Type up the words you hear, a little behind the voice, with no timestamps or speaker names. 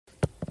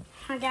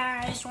Hi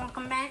guys,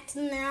 welcome back to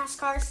the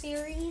NASCAR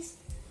series.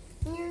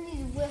 Here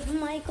with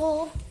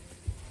Michael.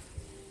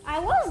 I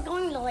was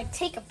going to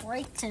take a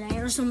break today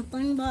or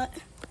something, but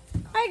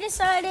I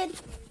decided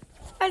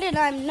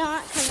I'm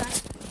not,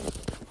 because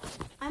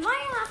I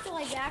might have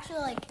to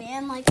actually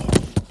ban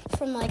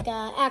from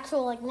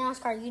actual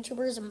NASCAR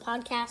YouTubers and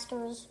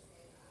podcasters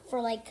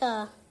for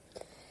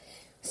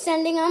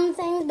sending them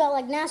things,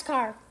 but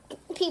NASCAR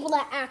people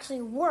that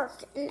actually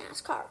work in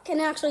NASCAR can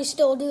actually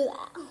still do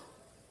that.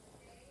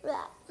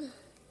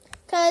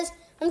 Because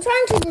I'm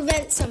trying to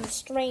prevent some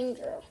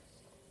stranger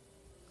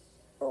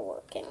from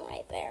working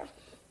right there.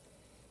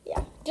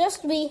 Yeah,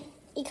 just to be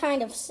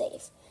kind of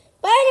safe.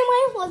 But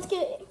anyway, let's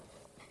get it.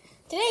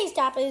 Today's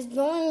topic is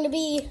going to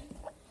be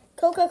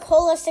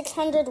Coca-Cola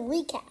 600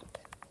 recap.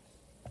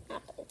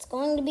 It's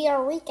going to be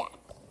our recap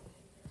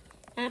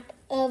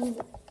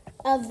of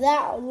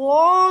that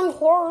long,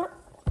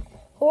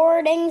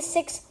 hoarding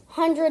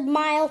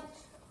 600-mile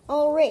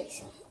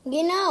race.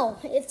 You know,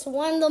 it's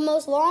one of the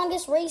most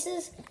longest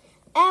races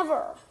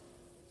ever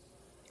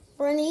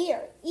for a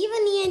year.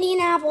 Even the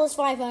Indianapolis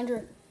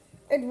 500,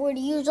 it would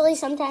usually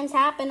sometimes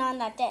happen on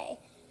that day.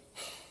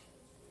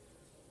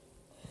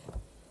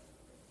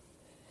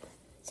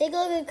 Take a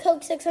look at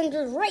Coke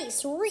 600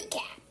 race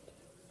recap.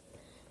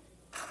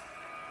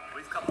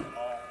 We've come a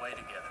long way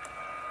together,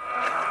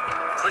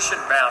 pushing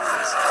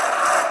boundaries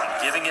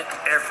and giving it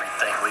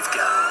everything we've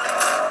got.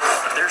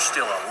 But there's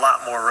still a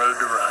lot more road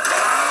to run.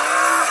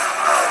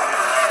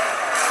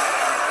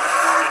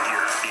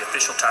 Goodyear, the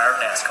official tire of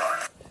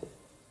NASCAR.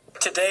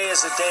 Today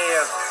is a day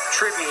of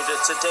tribute.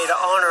 It's a day to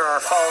honor our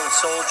fallen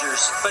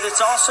soldiers. But it's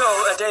also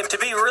a day to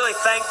be really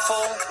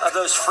thankful of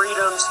those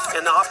freedoms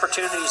and the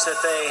opportunities that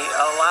they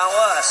allow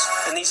us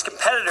and these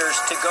competitors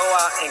to go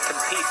out and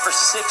compete for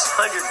 600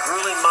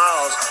 grueling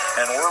miles.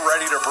 And we're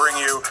ready to bring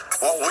you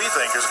what we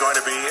think is going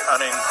to be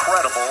an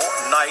incredible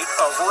night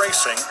of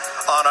racing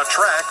on a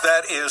track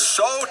that is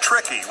so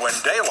tricky when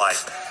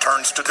daylight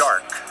turns to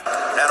dark.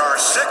 And our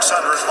 600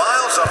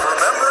 miles of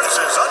remembrance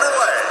is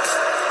underway.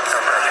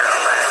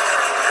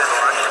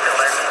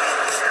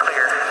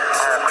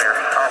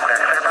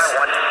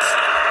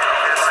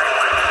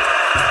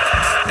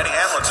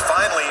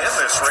 Finally in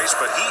this race,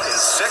 but he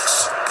is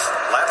 6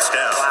 laps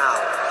down.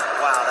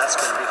 Wow, that's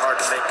going to be hard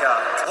to make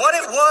up. What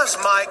it was,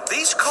 Mike,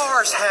 these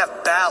cars have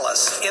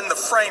ballast in the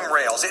frame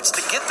rails. It's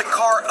to get the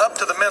car up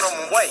to the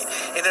minimum weight.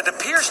 And it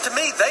appears to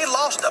me they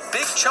lost a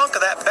big chunk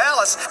of that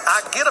ballast.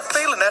 I get a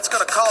feeling that's going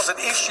to cause an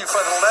issue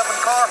for the 11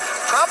 car,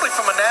 probably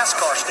from a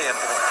NASCAR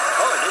standpoint.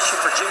 Oh, an issue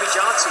for Jimmy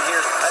Johnson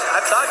here. I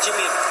thought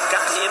Jimmy had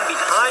gotten in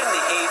behind the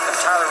 8 of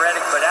Tyler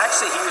Reddick, but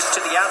actually he was to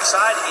the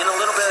outside in a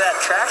little bit of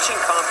that traction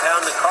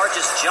compound. The car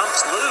just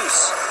jumps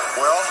loose.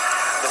 Well,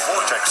 the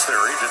vortex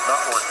theory did not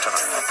work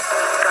tonight.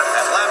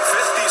 At lap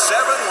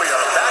 57, we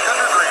are back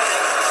under green.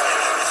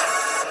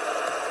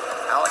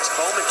 Alex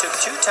Bowman took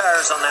 2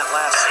 tires on that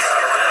last.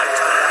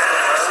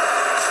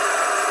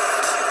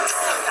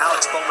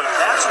 Alex Bowman,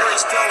 that's where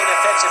he's feeling the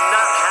effects of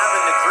not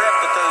having the grip,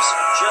 but those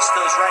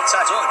right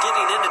sides. Oh,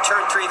 getting into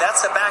turn 3,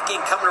 that's the back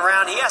end coming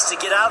around. He has to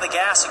get out of the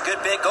gas a good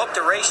bit, go up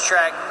the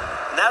racetrack,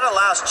 and that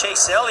allows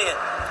Chase Elliott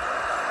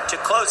to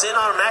close in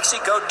on him,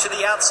 actually go to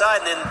the outside.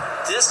 And then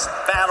this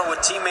battle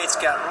with teammates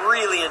got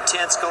really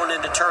intense going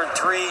into turn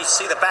 3. You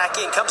see the back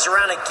end comes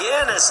around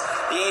again as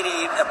the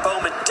 88 of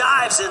Bowman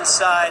dives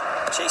inside.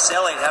 Chase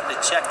Elliott having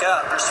to check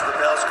up. Christopher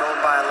Bell's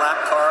going by a lap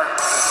car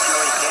with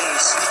Joey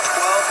Gase. The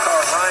 12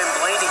 car Ryan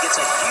Blaney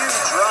gets a huge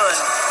run,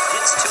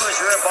 gets to his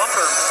rear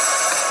bumper,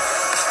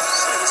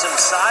 sends him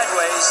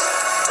sideways.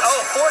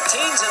 Oh,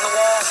 14's in the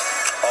wall.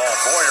 Oh,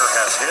 Boyer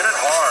has hit it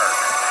hard.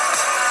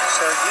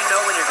 So you know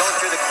when you're going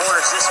through the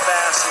corners this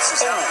fast, this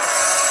is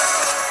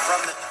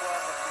from the 12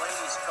 of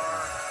Blaney's car.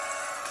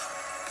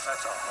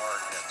 That's a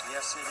hard hit.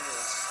 Yes, it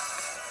is.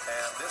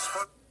 And this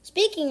one.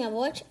 Speaking of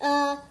which,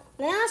 the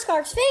NASCAR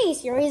Xfinity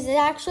series is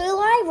actually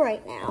live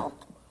right now.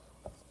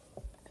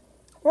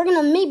 We're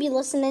gonna maybe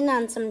listen in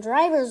on some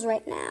drivers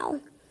right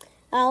now.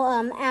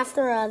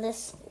 After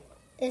this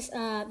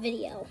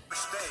video.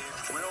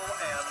 Stage will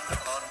end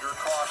under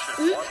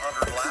caution.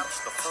 100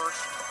 laps, the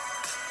first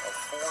of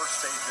 4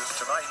 stages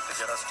tonight to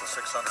get us to 600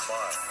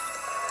 miles.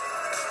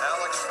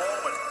 Alex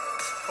Bowman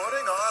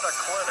putting on a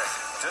clinic,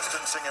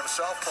 distancing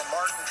himself from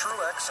Martin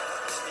Truex.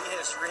 He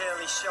is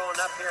really showing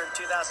up here in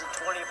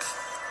 2020.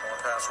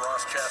 Going past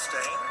Ross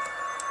Chastain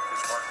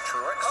is Martin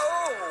Truex.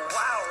 Oh,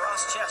 wow,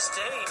 Ross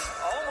Chastain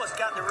almost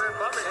got in the rear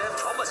bumper,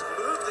 almost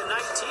moved the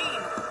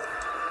 19.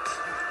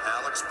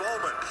 Alex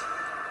Bowman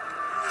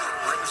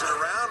brings it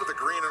around to the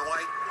green and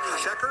white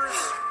checkers.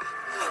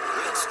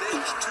 In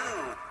stage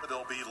 2,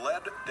 they'll be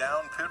led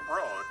down pit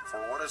road for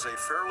what is a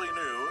fairly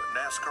new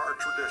NASCAR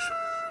tradition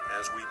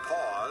as we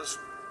pause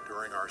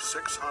during our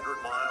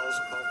 600 miles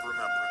of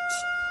remembrance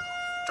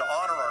to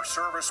honor our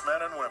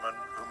servicemen and women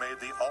who made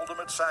the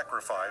ultimate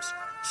sacrifice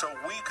so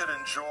we could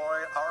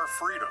enjoy our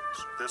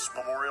freedoms this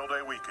Memorial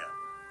Day weekend.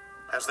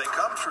 As they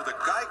come through the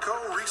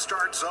Geico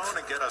restart zone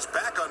and get us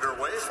back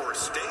underway for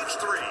stage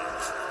 3.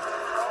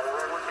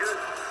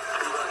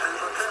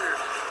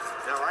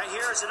 Now right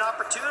here There's an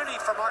opportunity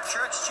for Mark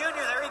Truex Jr.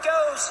 There he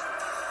goes.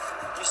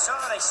 You saw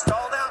they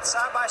stalled out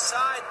side by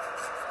side.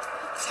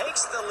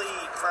 Takes the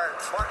lead for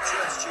Mark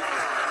Truex Jr.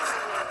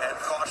 And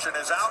caution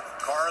is out.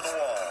 Car in the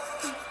wall.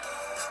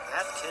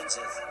 At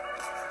Kenseth.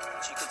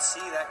 But you can see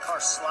that car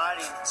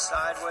sliding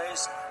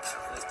sideways.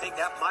 I think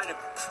that might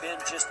have been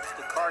just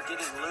the car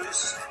getting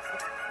loose.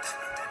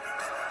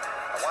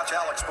 Now watch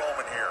Alex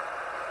Bowman here.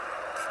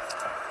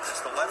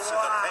 It's the lefts in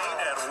the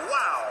paint, and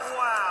wow.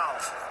 Wow.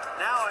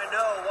 Now I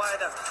know why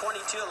the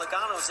 22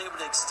 Logano was able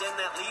to extend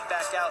that lead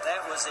back out.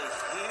 That was a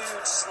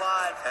huge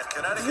slide. And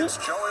Connecticut's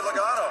Joey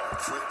Logano,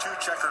 with 2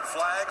 checkered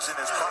flags in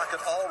his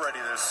pocket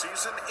already this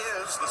season,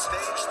 is the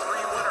Stage 3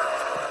 winner.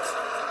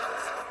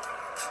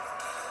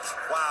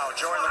 Wow,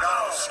 Joey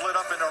Logano slid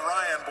up into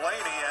Ryan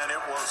Blaney, and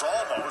it was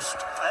almost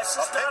That's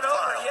a just pit not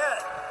over pile. yet.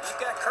 You've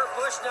got Kurt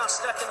Busch now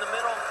stuck in the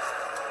middle.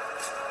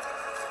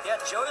 Yeah,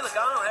 Joey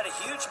Logano had a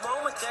huge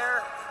moment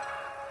there.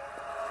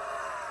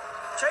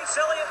 Chase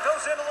Elliott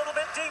goes in a little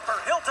bit deeper.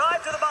 He'll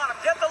dive to the bottom.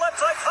 Get the left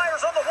side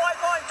tires on the white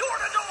line.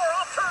 Door to door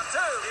off turn 2.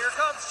 Here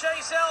comes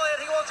Chase Elliott.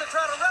 He wants to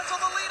try to wrestle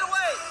the lead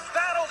away.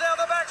 Battle down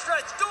the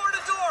backstretch. Door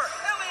to door.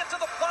 Elliott to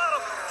the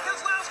bottom.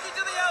 Keselowski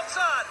to the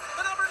outside.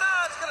 The number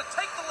 9's going to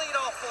take the lead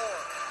off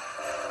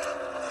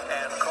 4.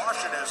 And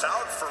caution is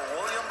out for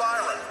William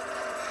Byron.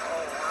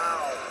 Oh,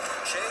 wow.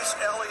 Chase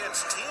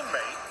Elliott's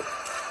teammate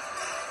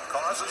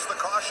causes the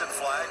caution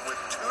flag with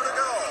 2 to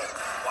go.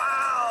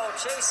 Wow.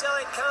 Chase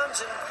Elliott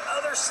comes and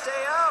others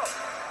stay out.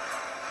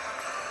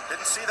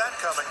 Didn't see that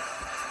coming.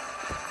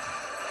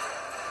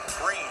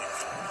 Green,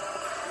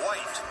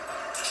 white,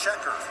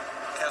 checker,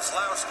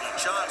 Keselowski,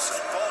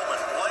 Johnson,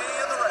 Bowman, Blaney,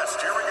 and the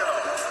rest. Here we go.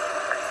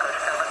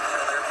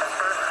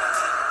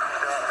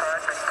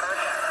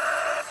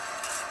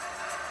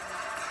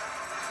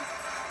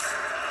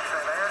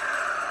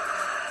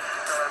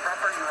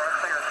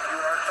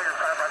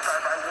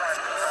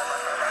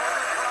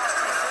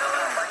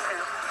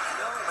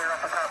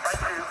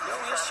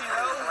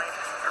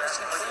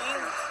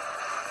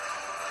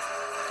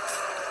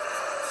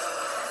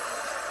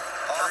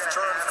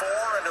 Turn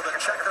 4 into the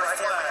checker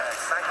flag.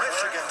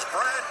 Michigan's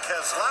Brad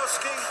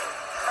Keselowski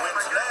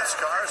wins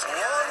NASCAR's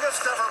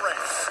longest ever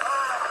race.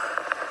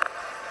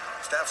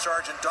 Staff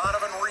Sergeant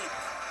Donovan Reed,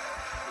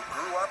 who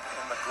grew up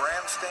in the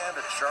grandstand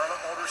at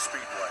Charlotte Motor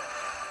Speedway,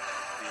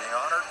 being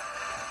honored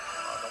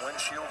on the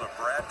windshield of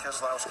Brad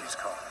Keselowski's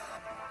car.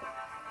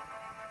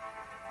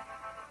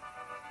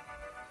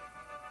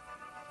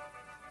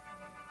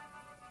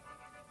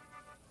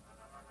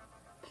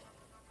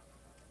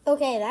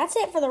 Okay, that's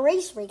it for the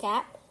race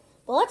recap.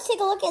 But let's take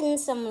a look at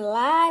some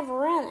live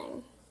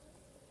running.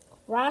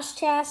 Ross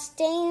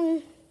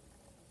Chastain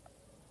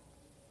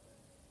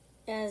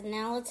is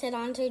now let's head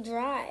on to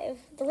drive.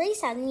 The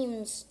race hasn't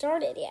even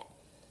started yet.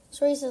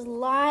 This race is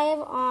live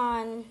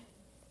on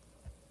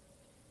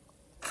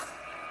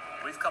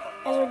We've come a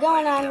as long we're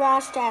going way on together.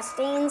 Ross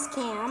Chastain's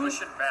cam.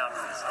 Pushing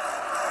boundaries.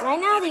 Right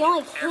now the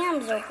only Giving it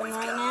cam's everything open we've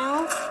right got.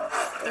 now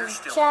But there's is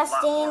still a lot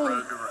more Chastain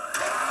road to run.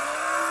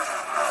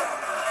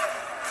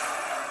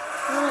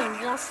 and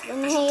Justin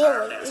Official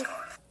tire of Haley.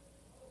 NASCAR.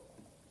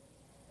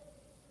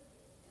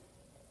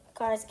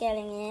 Cars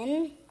getting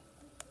in.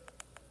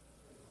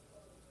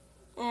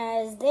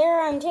 As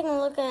there, I'm taking a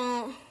look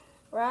at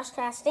Ross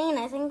Chastain,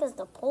 I think is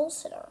the pole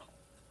sitter.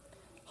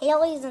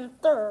 Haley's in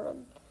third.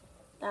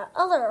 That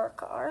other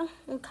car,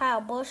 and Kyle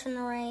Busch in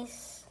the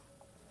race.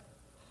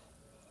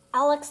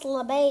 Alex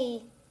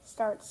LeBay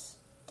starts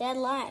dead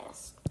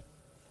last.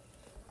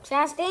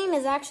 Chastain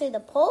is actually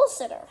the pole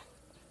sitter.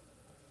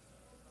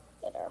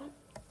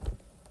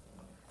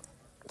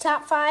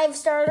 Top 5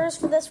 starters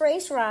for this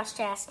race: Ross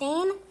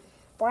Chastain,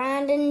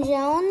 Brandon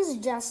Jones,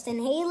 Justin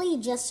Haley,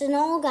 Justin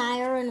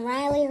Allgaier, and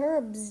Riley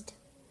Herbst.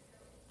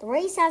 The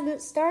race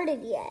hasn't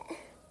started yet.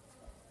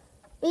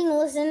 We can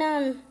listen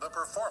on The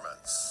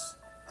Performance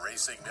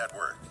Racing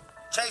Network.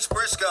 Chase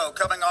Briscoe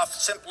coming off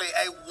simply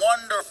a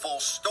wonderful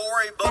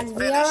storybook And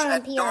we finish are on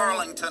at PR.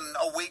 Darlington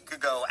a week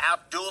ago,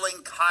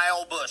 outdueling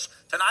Kyle Busch.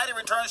 Tonight he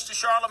returns to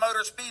Charlotte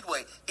Motor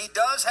Speedway. He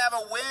does have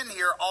a win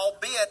here,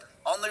 albeit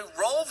on the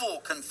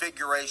Roval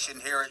configuration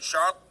here at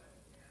Charlotte.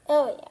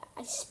 Oh yeah,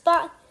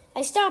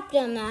 I stopped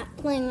on that,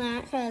 playing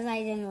that because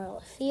I didn't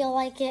really feel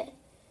like it.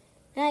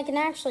 And I can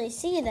actually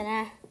see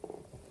that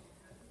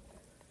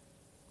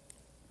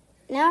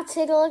now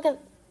take a look at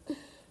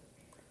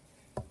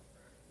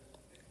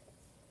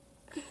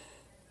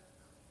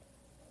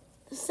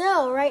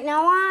so right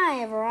now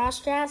live,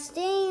 Ross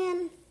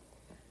Chastain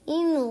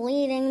in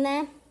leading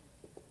the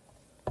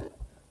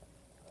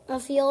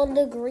field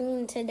to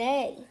green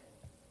today.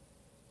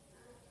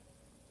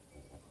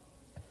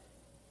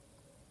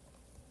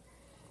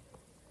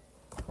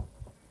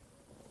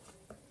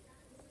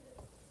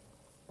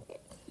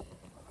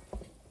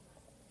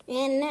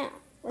 And now,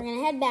 we're going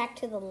to head back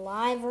to the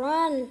live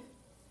run.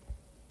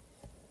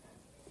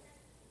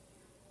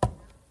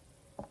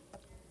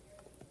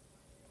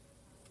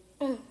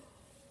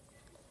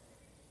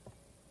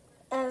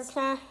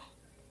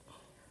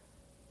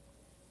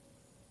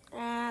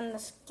 And the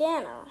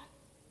scanner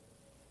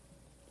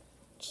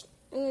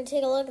I'm going to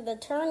take a look at the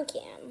turn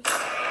cam.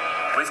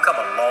 We've come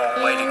a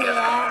long way together.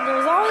 Yeah,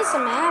 there's always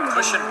some ads.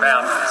 Pushing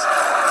boundaries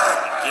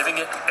and giving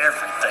it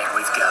everything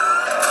we've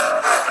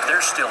got. But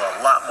there's still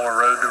a lot more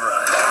road to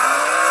run.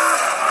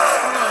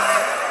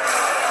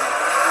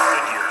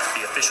 Goodyear,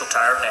 the official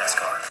tire of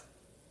NASCAR.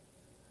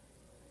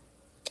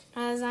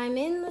 As I'm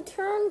in the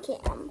turn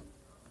cam.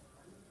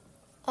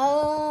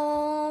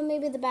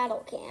 Maybe the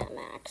battle cam,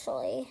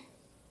 actually.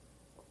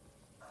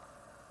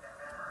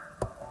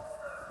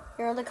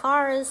 Here are the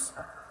cars.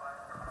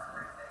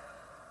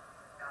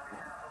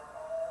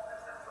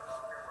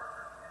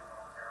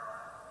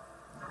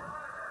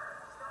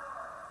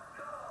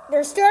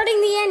 They're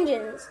starting the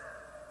engines.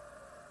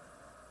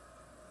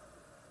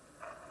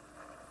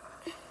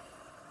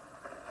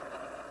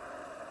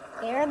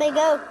 There they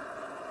go.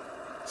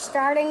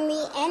 Starting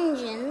the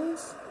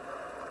engines.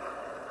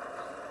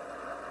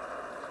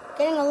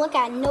 Getting a look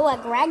at Noah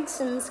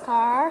Gregson's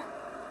car.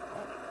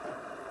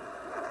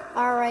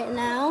 All right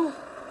now.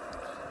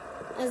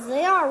 As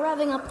they are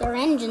revving up their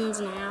engines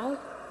now.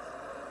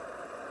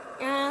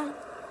 And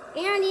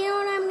you know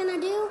what I'm going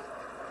to do?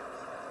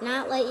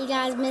 Not let you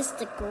guys miss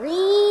the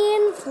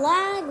green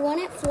flag when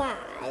it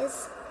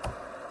flies.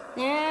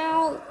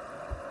 Now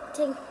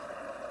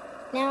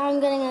I'm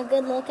getting a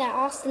good look at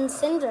Austin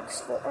Cindric's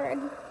Ford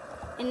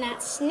in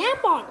that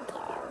Snap-on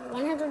car.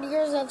 100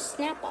 years of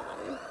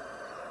Snap-on.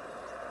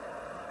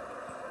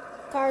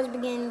 Car's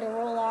beginning to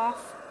roll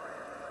off.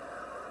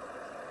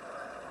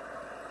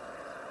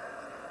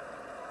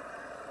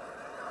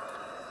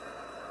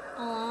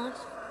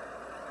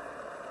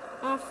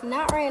 Off,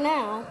 not right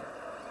now.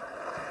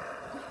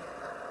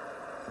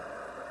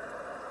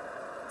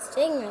 It's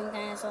taking them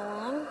kind of so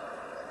long.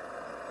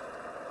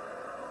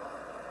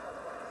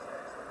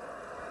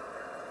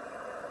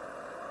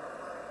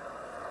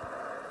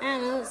 I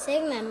don't know, it's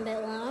taking them a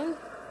bit long.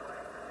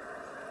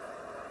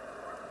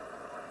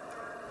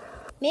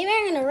 Maybe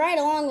I'm going to ride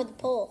along with the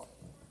pole.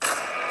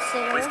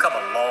 So, We've come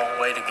a long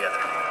way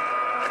together.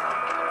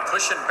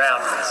 Pushing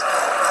boundaries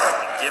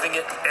and giving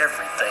it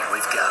everything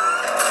we've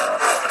got.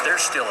 But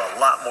there's still a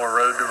lot more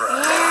road to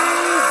run.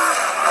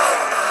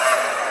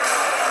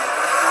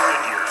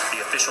 Goodyear,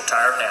 the official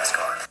tire of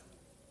NASCAR.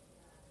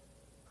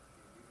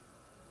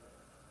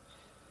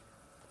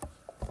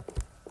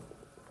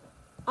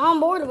 On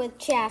board with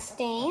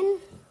Chastain.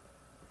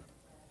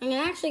 I'm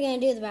actually going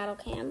to do the battle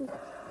cam.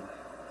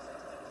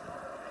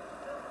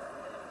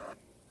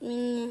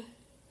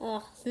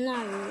 It's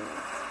not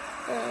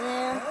right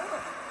there.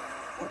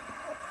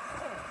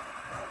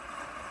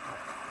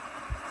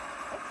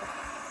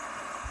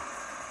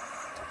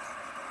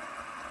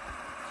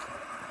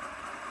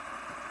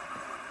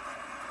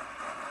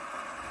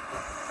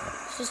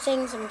 It's just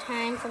taking some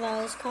time for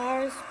those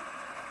cars.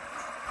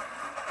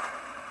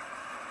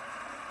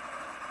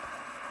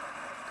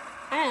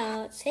 I don't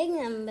know, it's taking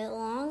them a bit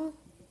long.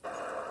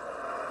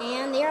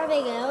 And there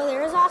they go.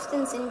 There's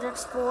Austin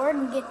Cindric's Ford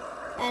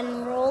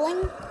and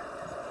rolling.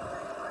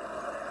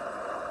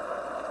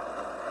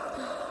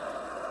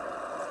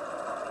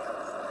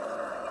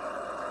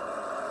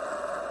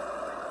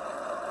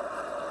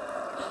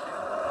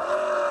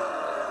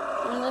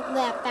 And look at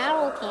that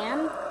battle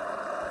cam.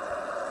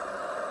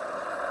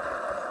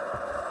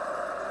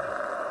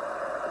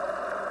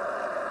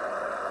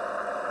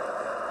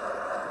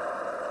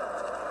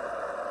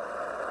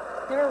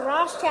 There,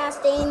 Ross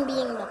Chastain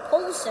being the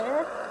pole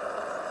sitter,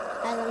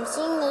 as I'm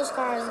seeing those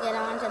cars get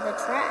onto the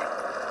track.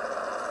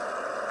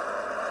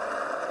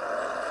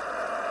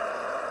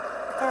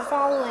 Car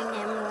following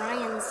him,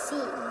 Ryan Sieg.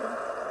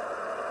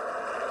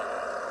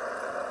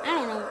 I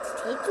don't know what's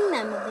taking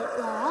them a bit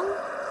long.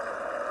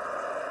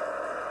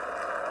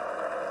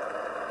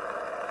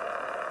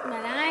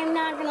 But I'm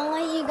not going to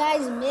let you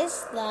guys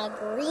miss the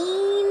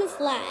green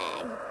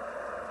flag.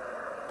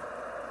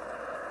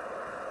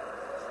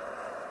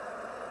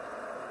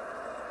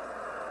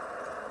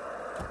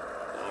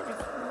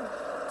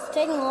 It's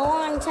taking a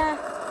long time.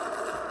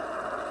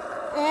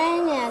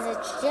 And as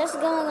it's just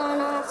going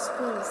on off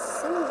screen,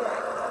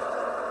 Cindric.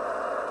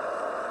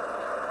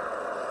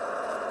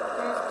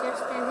 There's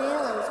Justin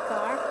Haley's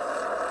car.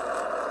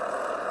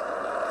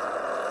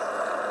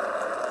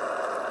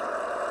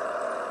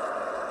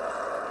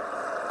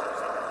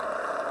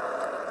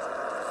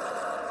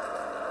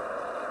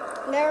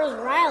 There's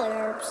Riley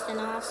Herbst and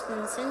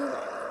Austin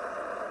Cindric.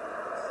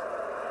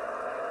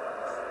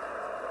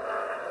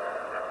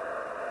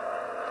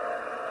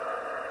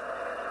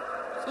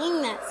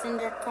 Seeing that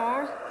Cindric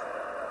car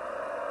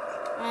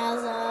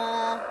as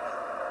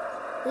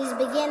he's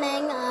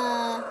beginning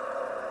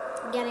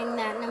getting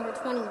that number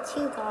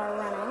 22 car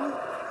running.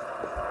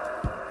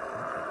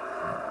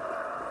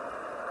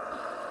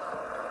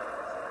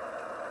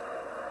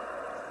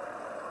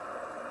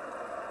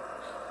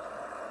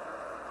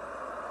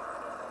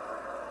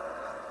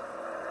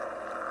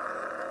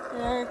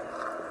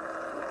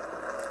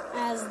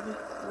 As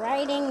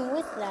riding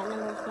with that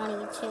number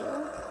 22.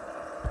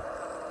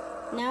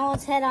 Now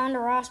let's head on to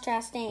Ross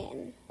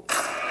Chastain.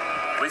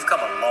 We've come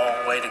a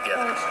long way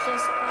together. It's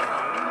just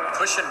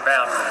pushing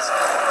boundaries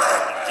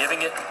and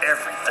giving it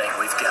everything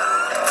we've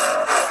got.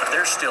 But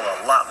there's still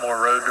a lot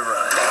more road to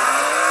run.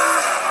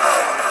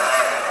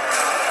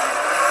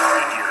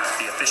 Goodyear,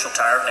 the official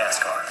tire of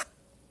NASCAR.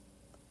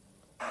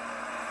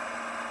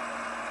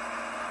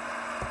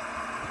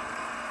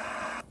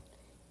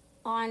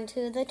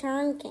 Onto the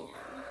turn cam.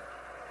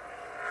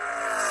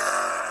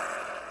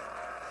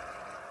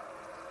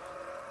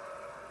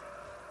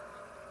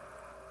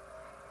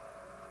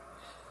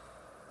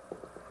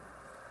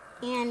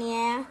 And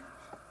yeah,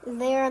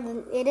 there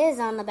it is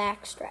on the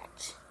back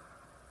stretch.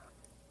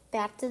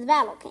 Back to the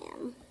battle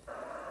cam.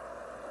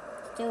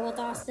 Still with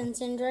Austin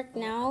Cindric,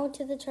 now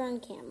to the turn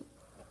cam.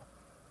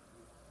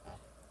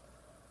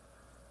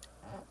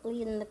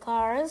 Leading the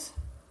cars.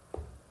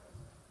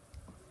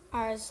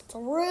 Ours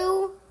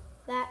through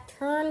that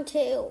turn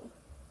 2.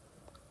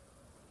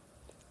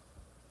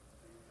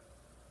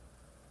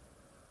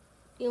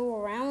 Go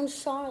around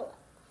Charlotte.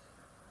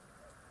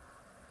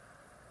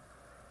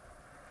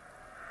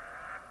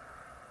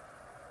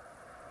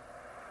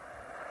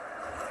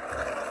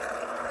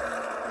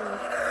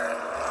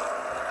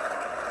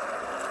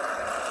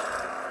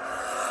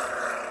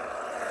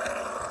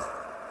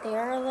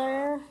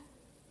 There.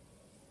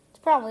 It's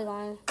probably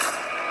going.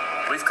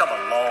 We've come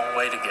a long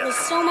way together. There's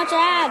so much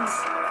ads.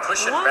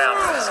 Pushing Why?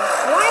 boundaries.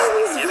 Why are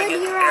these Giving it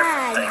Goodyear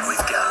everything ads?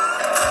 we've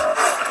got.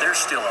 But there's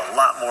still a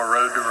lot more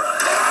road to run.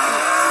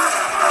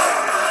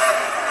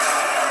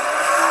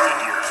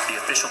 Goodyear, the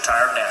official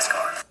tire of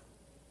NASCAR.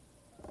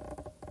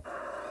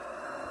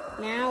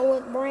 Now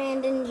with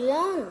Brandon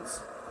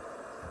Jones.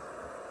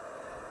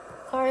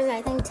 Cars,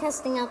 I think,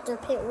 testing out their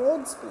pit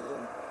road speed.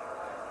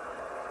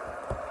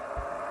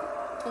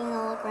 Taking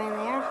a look right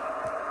there.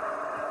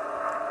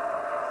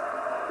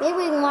 Maybe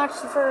we can watch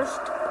the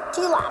first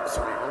 2 laps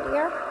around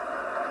here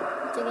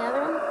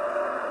together.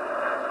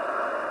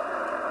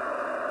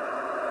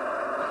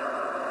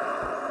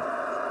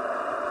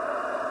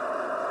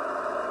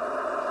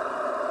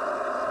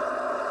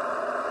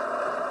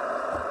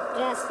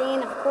 Just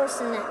staying, of course,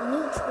 in that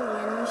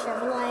Nutrien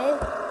Chevrolet.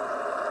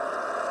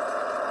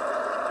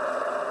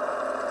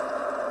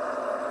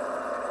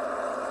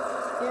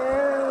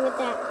 There with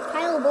that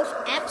Kyle Busch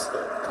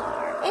Absolute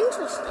car.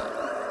 Interesting.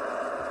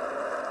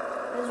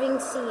 As we can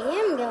see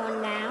him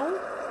going now.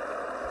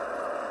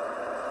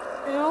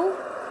 Now,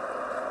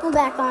 go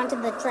back onto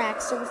the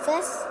track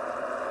surface.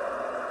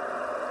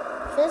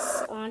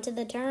 This onto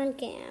the turn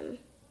cam.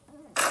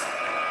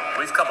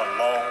 We've come a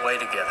long way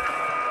together.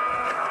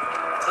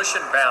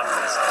 Pushing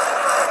boundaries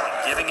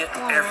and giving it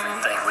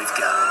everything we've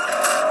got.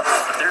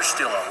 But there's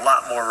still a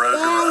lot more road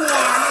to run.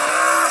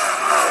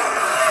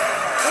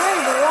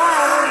 There's the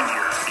wire.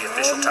 Goodyear, the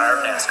official tire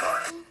of NASCAR.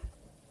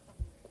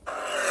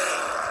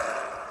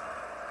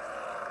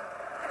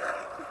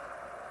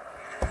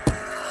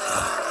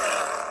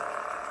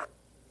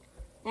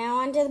 Now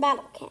onto the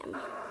battle cam.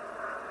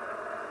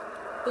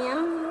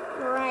 Him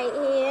right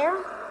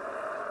here.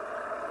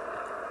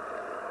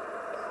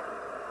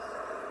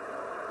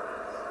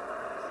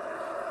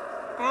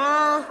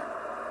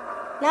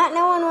 Not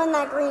knowing when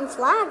that green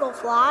flag will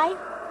fly.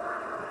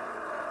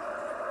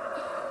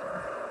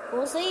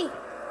 We'll see.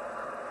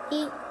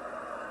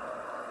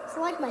 It's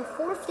like my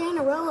 4th day in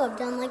a row I've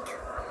done like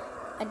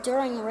a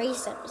during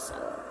race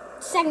episode.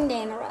 2nd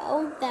day in a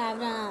row that I've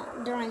done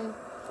a during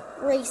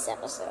race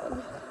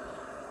episode.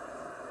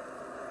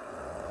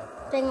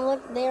 Taking a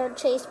look there,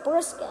 Chase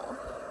Briscoe.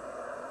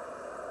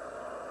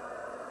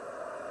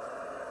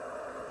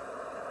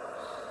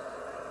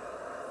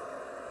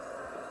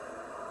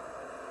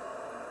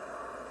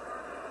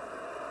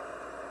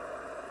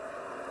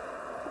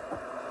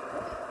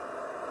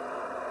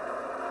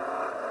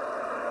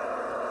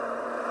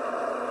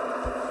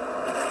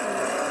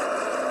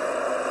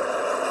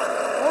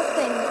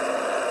 Hoping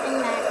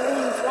that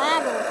green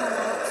flag will come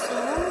out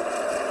soon.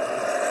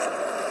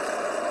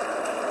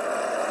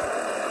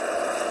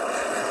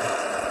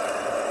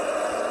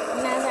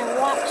 And as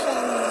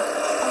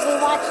we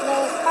watch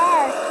those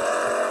cars,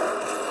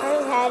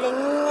 we're heading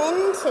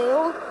into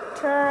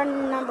turn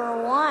number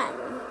 1.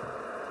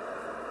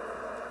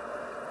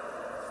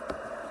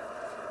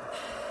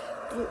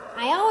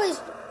 I always,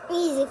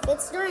 if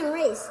it's during a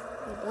race,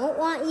 I don't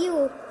want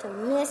you to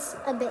miss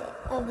a bit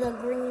of the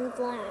green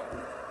flag.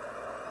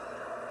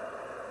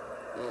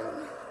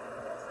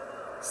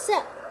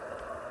 So,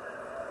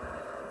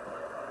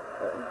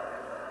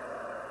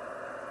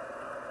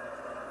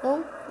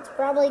 well, it's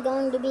probably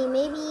going to be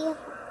maybe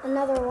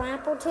another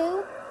lap or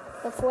 2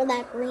 before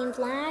that green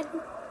flag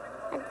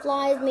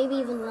flies, maybe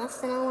even less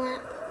than a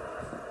lap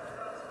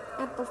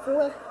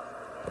before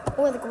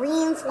the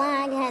green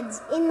flag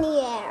heads in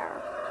the air.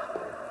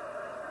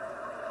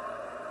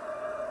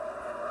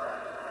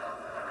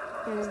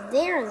 And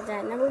there's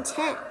that number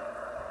 10.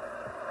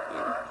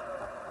 And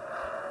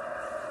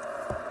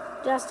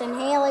Justin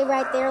Haley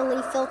right there,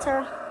 leaf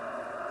filter.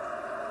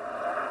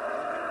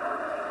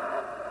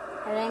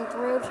 Heading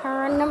through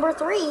turn number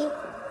 3.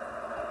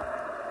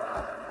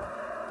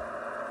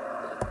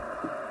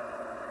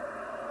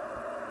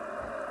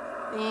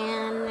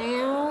 And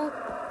now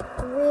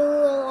through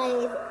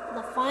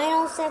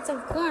sets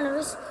of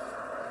corners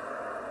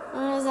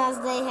as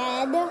they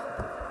head.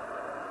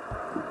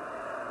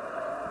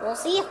 We'll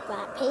see if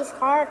that pace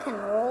car can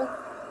roll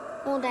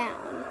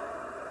down.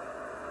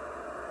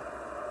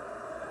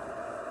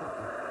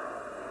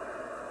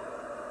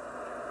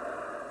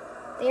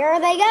 There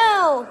they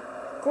go.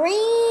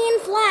 Green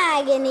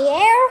flag in the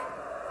air.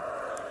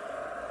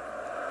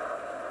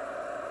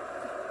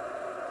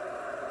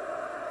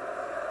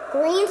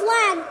 Green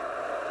flag.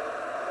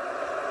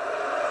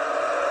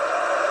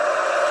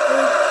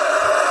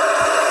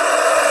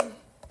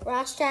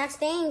 Ross Track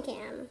staying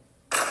cam.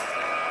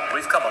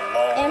 We've come a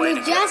long way And we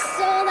together. just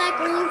saw that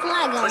green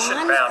flag Pushing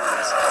on.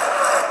 boundaries.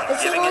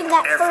 Let's Giving look it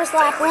at that first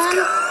lap everything we've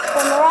run got.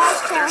 from the Ross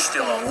Track There's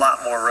still a stand. lot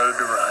more road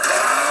to run.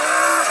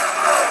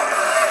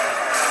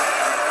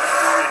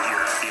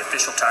 Goodyear, the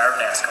official tire of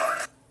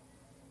NASCAR.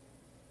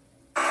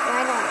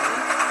 Right on.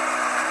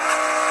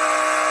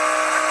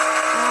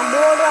 On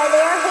board right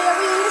there,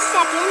 Haley in the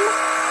second.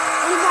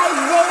 And right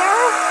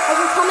there, as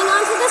we're coming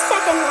on to the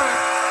second lap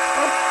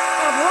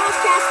of Ross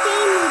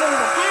Chastain leading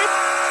the pack.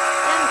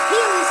 And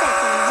Haley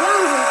second,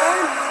 Jones in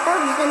third,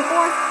 Herbst in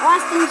fourth,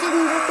 Austin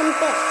Cindric in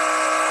fifth.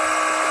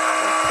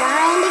 We're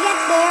trying to get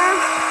there.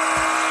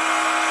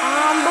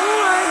 On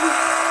board.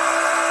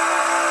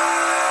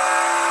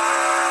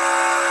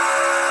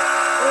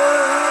 We're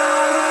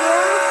around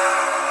here.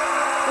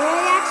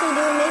 We're actually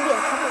doing maybe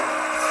a couple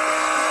laps.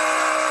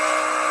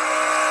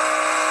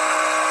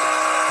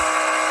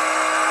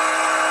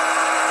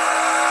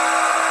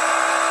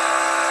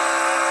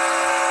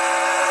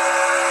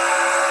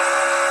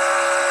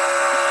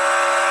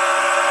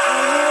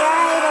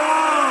 Right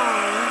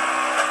along.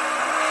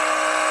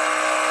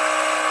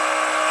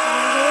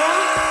 And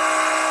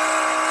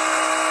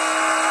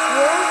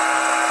here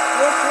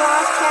with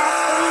Ross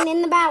Chastain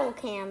in the battle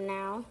cam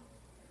now.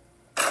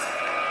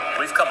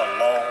 We've come a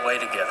long way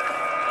together.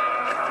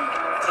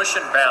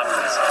 Pushing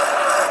boundaries.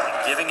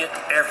 Giving it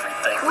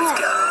everything we've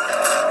got.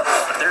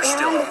 But there's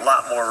still a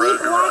lot more road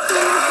Keep to run. watching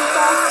this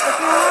because if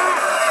you're not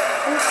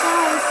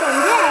installing the same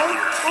day, The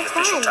that's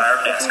official fine. tire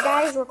of If you NASCAR.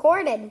 guys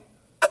recorded.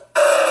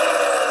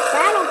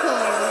 Battle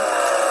cam.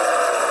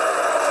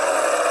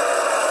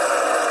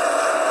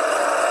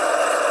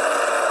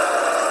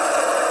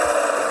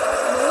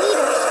 The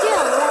leader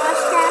still,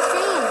 Ross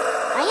Chastain.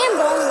 I am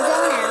going to go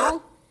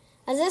now.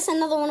 Is this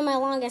another one of my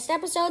longest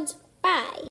episodes? Bye.